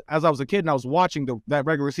back and as I was a kid and I was watching that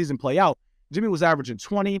regular season play out, Jimmy was averaging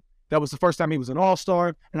 20. That was the first time he was an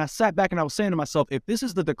all-star. And I sat back and I was saying to myself, if this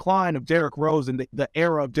is the decline of Derrick Rose and the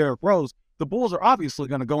era of Derrick Rose, the Bulls are obviously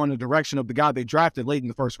going to go in the direction of the guy they drafted late in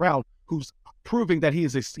the first round, who's proving that he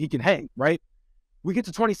can hang, right? We get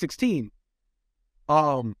to 2016.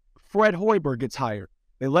 Fred Hoiberg gets hired.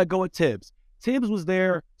 They let go of Tibbs. Tibbs was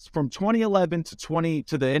there from 2011 to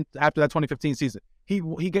the end after that 2015 season. He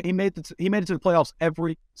made it to the playoffs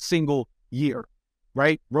every single year,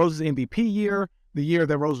 right? Rose's MVP year, the year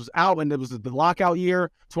that Rose was out, and it was the lockout year,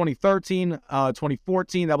 2013,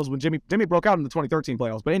 2014. That was when Jimmy broke out in the 2013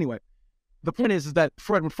 playoffs. But anyway, the point is that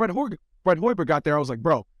when Fred Hoiberg got there, I was like,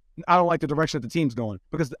 bro, I don't like the direction that the team's going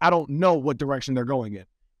because I don't know what direction they're going in.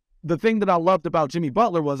 The thing that I loved about Jimmy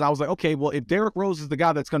Butler was I was like, okay, well, if Derrick Rose is the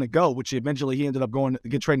guy that's going to go, which eventually he ended up going to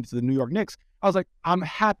get traded to the New York Knicks, I was like, I'm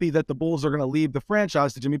happy that the Bulls are going to leave the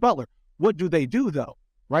franchise to Jimmy Butler. What do they do, though,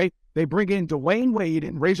 right? They bring in Dwayne Wade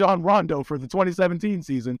and Rajon Rondo for the 2017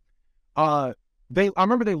 season. I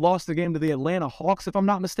remember they lost the game to the Atlanta Hawks, if I'm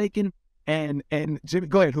not mistaken. And Jimmy,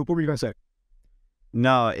 go ahead, Hoop, what were you going to say?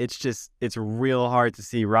 No, it's real hard to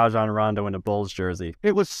see Rajon Rondo in a Bulls jersey.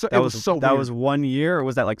 It was so weird. That was 1 year, or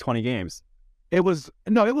was that like 20 games? It was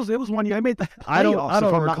 1 year. I made the I don't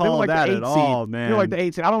playoffs, recall like that the at all, man. They were like the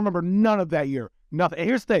 8 seed. I don't remember none of that year. Nothing. And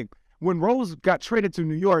here's the thing. When Rose got traded to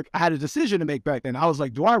New York, I had a decision to make back then. I was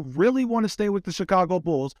like, do I really want to stay with the Chicago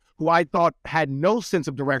Bulls, who I thought had no sense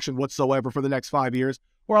of direction whatsoever for the next 5 years?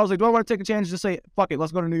 Or I was like, do I want to take a chance and just say, fuck it,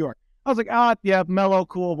 let's go to New York? I was like, yeah, Melo,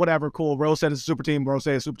 cool, whatever, cool. Rose said it's a super team. Rose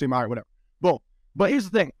said it's a super team. All right, whatever. Boom. But here's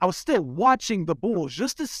the thing. I was still watching the Bulls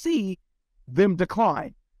just to see them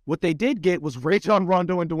decline. What they did get was Rajon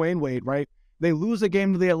Rondo and Dwayne Wade, right? They lose a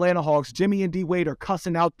game to the Atlanta Hawks. Jimmy and D Wade are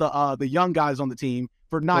cussing out the young guys on the team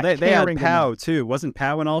for not caring. They had Powell, too. Wasn't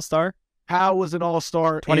Powell an all-star? Powell was an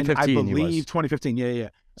all-star 2015, in, I believe, 2015. Yeah.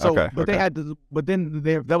 So, okay, but okay.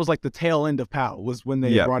 that was like the tail end of Powell was when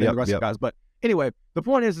they brought in the rest of the guys. But anyway, the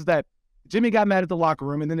point is that Jimmy got mad at the locker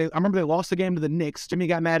room, and then I remember they lost the game to the Knicks. Jimmy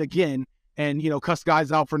got mad again and, cussed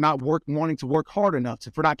guys out for not wanting to work hard enough,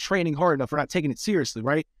 for not training hard enough, for not taking it seriously,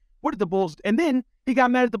 right? What did the Bulls, and then he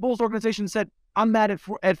got mad at the Bulls organization and said, I'm mad at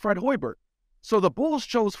Fred Hoiberg. So the Bulls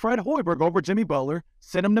chose Fred Hoiberg over Jimmy Butler,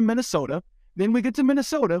 sent him to Minnesota. Then we get to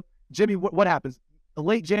Minnesota. Jimmy, what happens?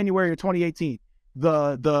 Late January of 2018,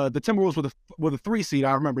 the Timberwolves with a 3 seed,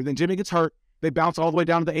 I remember. Then Jimmy gets hurt. They bounce all the way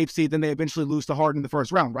down to the 8th seed. Then they eventually lose to Harden in the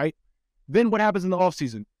first round, right? Then what happens in the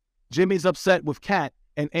offseason? Jimmy's upset with Cat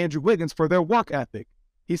and Andrew Wiggins for their work ethic.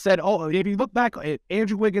 He said, "Oh, if you look back at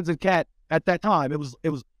Andrew Wiggins and Cat at that time, it was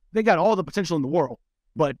they got all the potential in the world,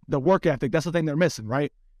 but the work ethic, that's the thing they're missing,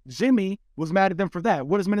 right?" Jimmy was mad at them for that.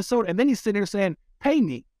 What is Minnesota? And then he's sitting here saying, "Pay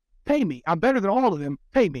me. I'm better than all of them.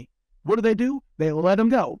 Pay me." What do? They let him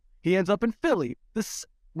go. He ends up in Philly. This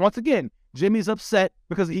once again, Jimmy's upset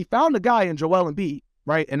because he found a guy in Joel Embiid,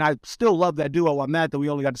 right? And I still love that duo. I'm mad that we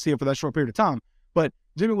only got to see it for that short period of time. But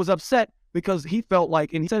Jimmy was upset because he felt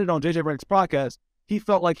like, and he said it on JJ Redick's podcast, he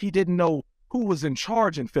felt like he didn't know who was in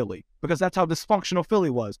charge in Philly because that's how dysfunctional Philly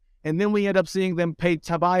was. And then we end up seeing them pay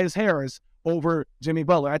Tobias Harris over Jimmy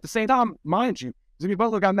Butler. At the same time, mind you, Jimmy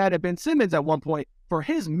Butler got mad at Ben Simmons at one point for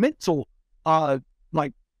his mental,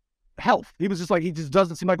 health. He was just like, he just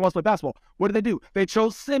doesn't seem like he wants to play basketball. What did? They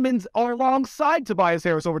chose Simmons alongside Tobias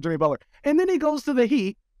Harris over Jimmy Butler. And then he goes to the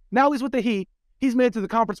Heat. Now he's with the Heat. He's made it to the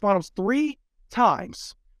conference finals 3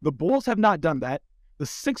 times. The Bulls have not done that. The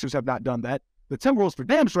Sixers have not done that. The Timberwolves for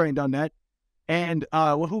damn sure ain't done that. And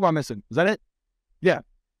who am I missing? Is that it? Yeah.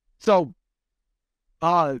 So,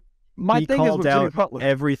 my he thing is with Jimmy out Butler.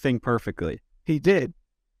 Everything perfectly. He did.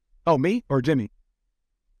 Oh, me or Jimmy?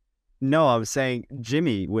 No, I was saying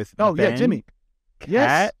Jimmy with Oh, Ben, yeah, Jimmy.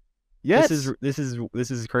 Cat. Yes. This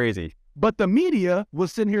is crazy. But the media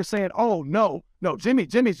was sitting here saying, "Oh, no,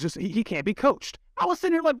 Jimmy's just, he can't be coached." I was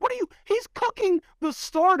sitting here like, he's cooking the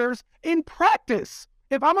starters in practice.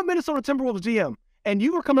 If I'm a Minnesota Timberwolves GM and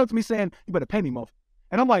you were coming up to me saying, "You better pay me, Mo,"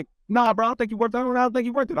 and I'm like, "Nah, bro, I don't think you worth it. I don't think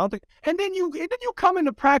you worth it. I don't think," and then you come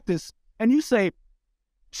into practice and you say,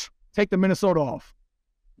 "Take the Minnesota off.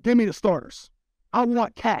 Give me the starters. I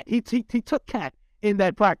want Cat." He took Cat in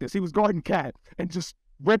that practice. He was guarding Cat and just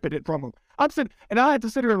ripping it from him. And I had to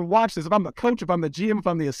sit here and watch this. If I'm the coach, if I'm the GM, if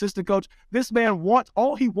I'm the assistant coach, this man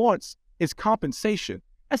all he wants is compensation.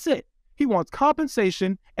 That's it. He wants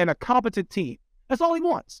compensation and a competent team. That's all he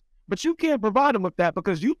wants. But you can't provide him with that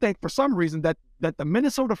because you think for some reason that the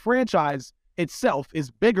Minnesota franchise itself is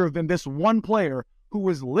bigger than this one player who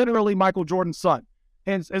is literally Michael Jordan's son.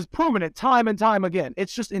 And has proven it time and time again.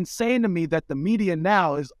 It's just insane to me that the media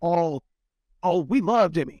now is all, "Oh, we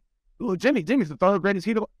love Jimmy. Oh, Jimmy's the third greatest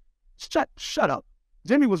Heat of..." Shut up.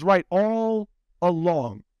 Jimmy was right all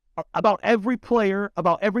along about every player,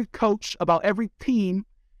 about every coach, about every team.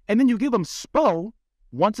 And then you give him Spo.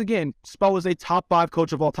 Once again, Spo is a top 5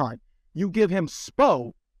 coach of all time. You give him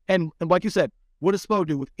Spo, and like you said, what does Spo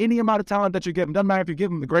do with any amount of talent that you give him? Doesn't matter if you give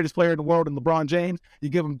him the greatest player in the world in LeBron James, you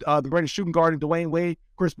give him the greatest shooting guard in Dwayne Wade,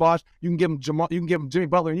 Chris Bosh, you can give him Jimmy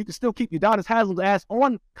Butler, and you can still keep Udonis Haslem's ass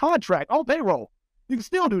on contract, on payroll. You can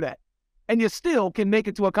still do that. And you still can make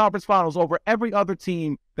it to a conference finals over every other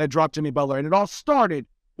team that dropped Jimmy Butler. And it all started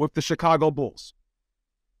with the Chicago Bulls.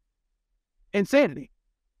 Insanity.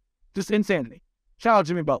 Just insanity. Shout out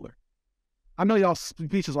Jimmy Butler. I know y'all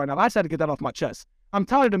speeches right now. I just had to get that off my chest. I'm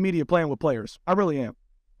tired of the media playing with players. I really am.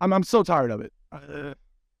 I'm so tired of it.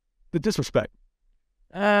 The disrespect.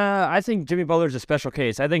 I think Jimmy Butler is a special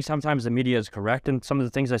case. I think sometimes the media is correct in some of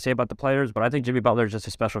the things they say about the players, but I think Jimmy Butler is just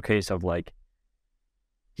a special case of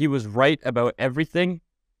he was right about everything,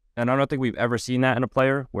 and I don't think we've ever seen that in a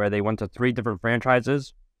player where they went to 3 different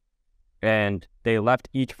franchises and they left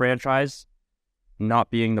each franchise not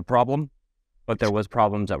being the problem, but there was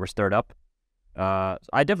problems that were stirred up. I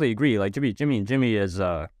definitely agree. Jimmy is,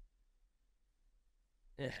 I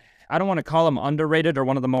don't want to call him underrated or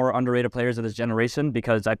one of the more underrated players of this generation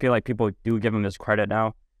because I feel like people do give him his credit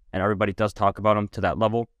now, and everybody does talk about him to that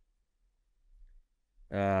level.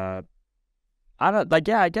 Jimmy's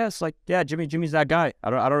that guy. I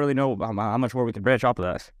don't really know how much more we can branch off of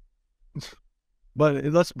that. But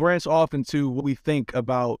let's branch off into what we think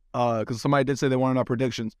about, because somebody did say they wanted our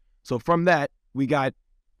predictions. So from that, we got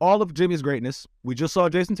all of Jimmy's greatness. We just saw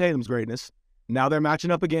Jason Tatum's greatness. Now they're matching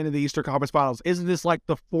up again in the Eastern Conference Finals. Isn't this like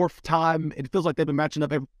the 4th time? It feels like they've been matching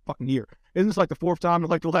up every fucking year. Isn't this like the 4th time in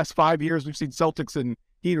like the last 5 years we've seen Celtics and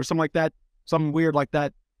Heat or something like that? Something weird like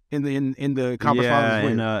that in the Conference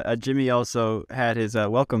Finals. Yeah, and Jimmy also had his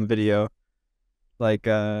welcome video.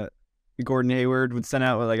 Gordon Hayward would send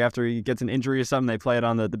out after he gets an injury or something, they play it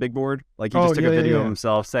on the big board. He just took a video of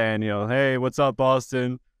himself saying, "Hey, what's up,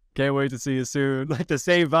 Boston? Can't wait to see you soon." The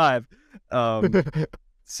same vibe.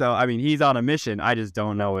 So, I mean, he's on a mission. I just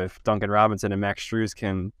don't know if Duncan Robinson and Max Strus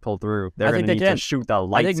can pull through. They're going to need to shoot the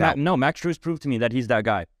lights out. Max Strus proved to me that he's that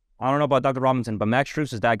guy. I don't know about Duncan Robinson, but Max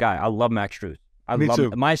Strus is that guy. I love Max Strus. Me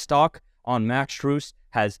too. My stock on Max Strus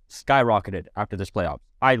has skyrocketed after this playoff.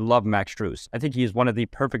 I love Max Strus. I think he is one of the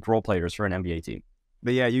perfect role players for an NBA team.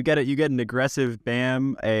 But yeah, you get it. You get an aggressive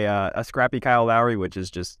Bam, a scrappy Kyle Lowry, which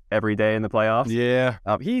is just every day in the playoffs. Yeah.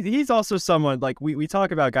 He's also someone we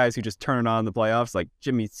talk about guys who just turn on the playoffs, like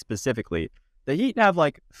Jimmy specifically. The Heat have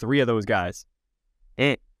like 3 of those guys.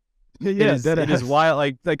 Yeah, it is wild.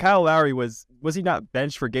 Like Kyle Lowry was he not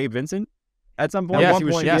benched for Gabe Vincent at some point? Yeah, He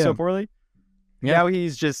was shooting so poorly. Yeah. Now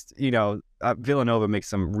he's just, Villanova makes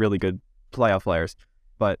some really good playoff players.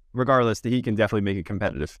 But regardless, the Heat can definitely make it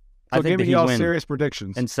competitive. So I think give me the Heat all win serious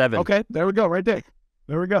predictions. in 7. Okay, there we go, right there.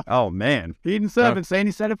 There we go. Oh, man. Heat in 7.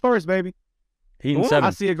 Sainey said it first, baby. Heat in Ooh, 7. I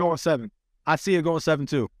see it going 7. I see it going 7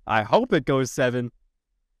 too. I hope it goes 7.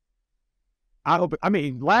 I hope. I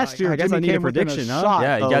mean, last year I guess Jimmy I need a came within prediction, huh? shot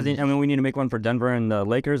Yeah, you of- guys. We need to make one for Denver and the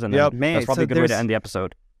Lakers, and Yep. then Man, that's probably so a good way to there's- end the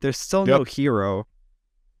episode. There's still Yep. no hero.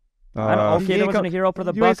 I don't. he Okay, ain't there wasn't come- a hero for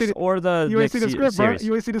the you ain't Bucks seen the- or the You ain't Knicks see the script, bro. series.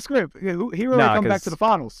 You ain't see the script. Hero Nah, ain't come back 'cause- to the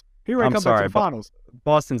finals. Hero ain't I'm come sorry, back to the but- finals.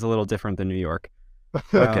 Boston's a little different than New York.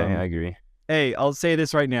 Okay, Um, I agree. Hey, I'll say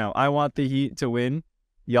this right now. I want the Heat to win.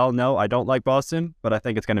 Y'all know I don't like Boston, but I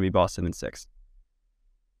think it's going to be Boston in 6.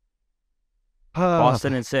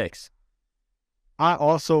 Boston in 6. I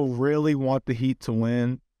also really want the Heat to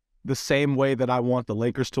win the same way that I want the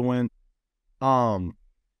Lakers to win.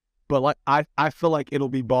 But like I feel like it'll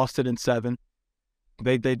be Boston in 7.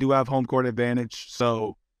 They do have home court advantage.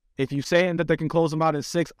 So if you're saying that they can close them out in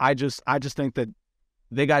 6, I just think that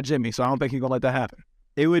they got Jimmy. So I don't think he's gonna let that happen.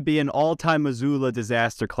 It would be an all-time Missoula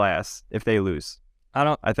disaster class if they lose,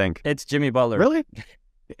 I think. It's Jimmy Butler. Really?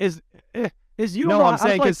 Is you? No, know, I'm I saying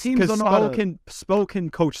feel like because teams don't know how to- Spo can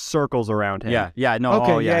coach circles around him. Yeah. No.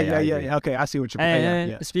 Okay, oh, yeah. yeah. I agree. Okay, I see what you're.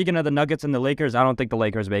 And yeah. speaking of the Nuggets and the Lakers, I don't think the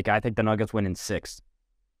Lakers make it. I think the Nuggets win in 6.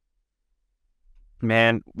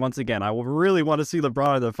 Man, once again, I will really want to see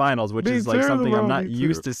LeBron in the finals, which Me is like too, something I'm bro, not me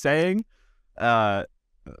used too. to saying. But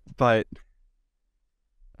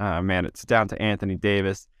man, it's down to Anthony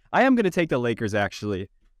Davis. I am going to take the Lakers, actually.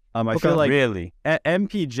 I feel like really.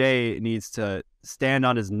 MPJ needs to stand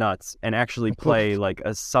on his nuts and actually play like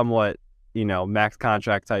a somewhat, max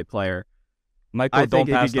contract type player. Michael, I don't think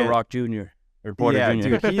if pass you the get- Rock Jr. or Porter Yeah, Jr.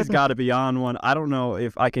 dude, he's got to be on one. I don't know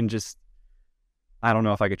if I can I don't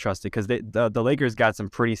know if I could trust it because the Lakers got some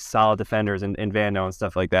pretty solid defenders in Vando and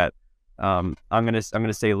stuff like that. I'm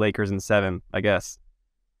gonna say Lakers in 7, I guess.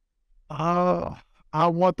 I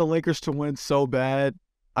want the Lakers to win so bad.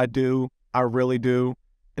 I do. I really do.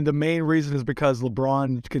 And the main reason is because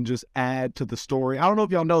LeBron can just add to the story. I don't know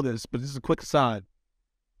if y'all know this, but this is a quick aside.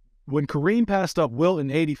 When Kareem passed up Wilt in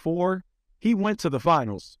 '84, he went to the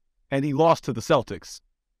finals and he lost to the Celtics.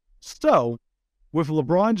 So, with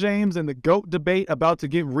LeBron James and the GOAT debate about to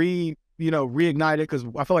get reignited, because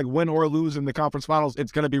I feel like win or lose in the conference finals,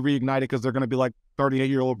 it's going to be reignited because they're going to be like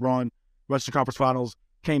 38-year-old LeBron, Western Conference Finals,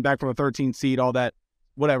 came back from a 13 seed, all that,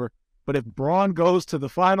 whatever. But if Braun goes to the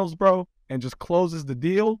finals, bro, and just closes the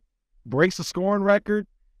deal, breaks the scoring record,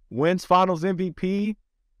 wins finals MVP,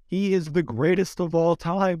 he is the greatest of all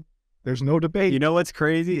time. There's no debate. You know what's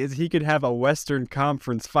crazy is he could have a Western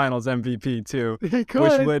Conference Finals MVP too, He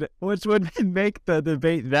could. which would make the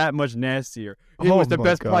debate that much nastier. He Oh was the my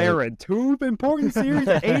best God. player in 2 important series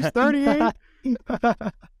at age 38.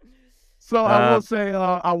 So I will say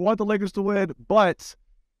I want the Lakers to win, but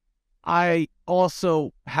I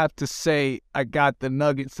also have to say I got the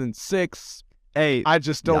Nuggets in 6. Hey, I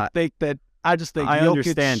just don't think that. I just think I Jokic,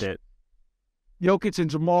 understand it. Jokic and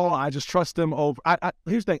Jamal, I just trust them over.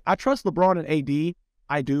 Here's the thing. I trust LeBron and AD.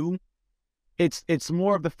 I do. It's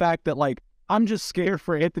more of the fact that, like, I'm just scared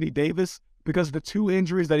for Anthony Davis because the 2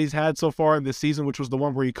 injuries that he's had so far in this season, which was the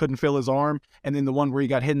one where he couldn't feel his arm and then the one where he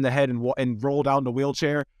got hit in the head and rolled out in a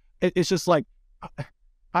wheelchair. It's just like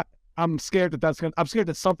I'm scared I'm scared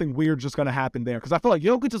that something weird's just gonna happen there because I feel like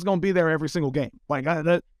Jokic is gonna be there every single game. Like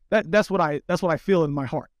that's what I feel in my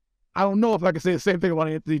heart. I don't know if I can say the same thing about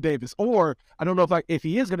Anthony Davis, or I don't know if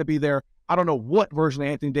he is going to be there. I don't know what version of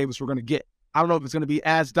Anthony Davis we're going to get. I don't know if it's going to be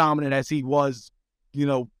as dominant as he was,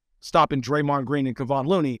 stopping Draymond Green and Kevon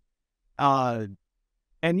Looney, and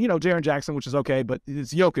Jaren Jackson, which is okay, but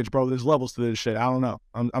it's Jokic, bro. There's levels to this shit. I don't know.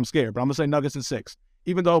 I'm scared, but I'm gonna say Nuggets in 6,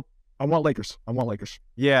 even though I want Lakers.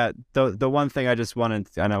 Yeah, the one thing I just wanted,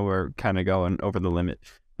 I know we're kind of going over the limit,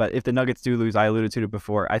 but if the Nuggets do lose, I alluded to it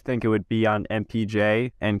before, I think it would be on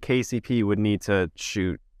MPJ, and KCP would need to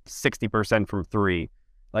shoot 60% from 3.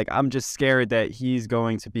 Like, I'm just scared that he's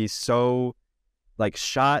going to be so, like,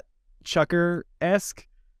 shot chucker-esque.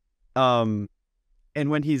 And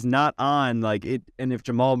when he's not on, like, it, and if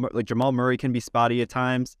Jamal Murray can be spotty at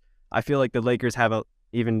times, I feel like the Lakers have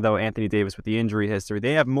even though Anthony Davis with the injury history,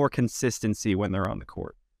 they have more consistency when they're on the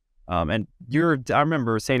court. And I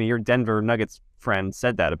remember Sainey, your Denver Nuggets friend,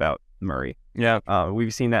 said that about Murray. Yeah.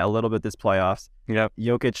 We've seen that a little bit this playoffs. Yeah.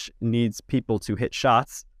 Jokic needs people to hit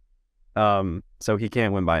shots, so he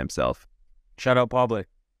can't win by himself. Shout out Pablo.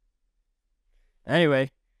 Anyway,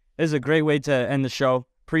 This is a great way to end the show.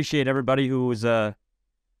 Appreciate everybody who was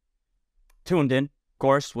tuned in. Of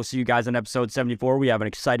course, we'll see you guys in episode 74. We have an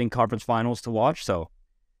exciting conference finals to watch, so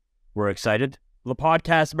we're excited.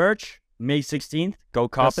 LePodcast merch, May 16th. Go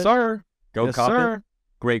cop it. Sir. Go yes, cop sir. it.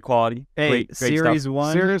 Great quality. Hey, great Series stuff.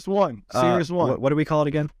 1. Series 1. Series 1. What do we call it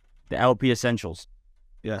again? The LP Essentials.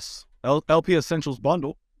 Yes. LP Essentials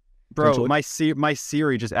bundle. Bro, my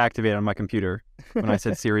Siri just activated on my computer when I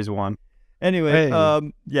said Series 1. Anyway,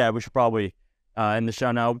 Hey. yeah, we should probably end the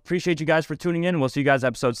show now. Appreciate you guys for tuning in. We'll see you guys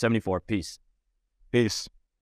episode 74. Peace. Peace.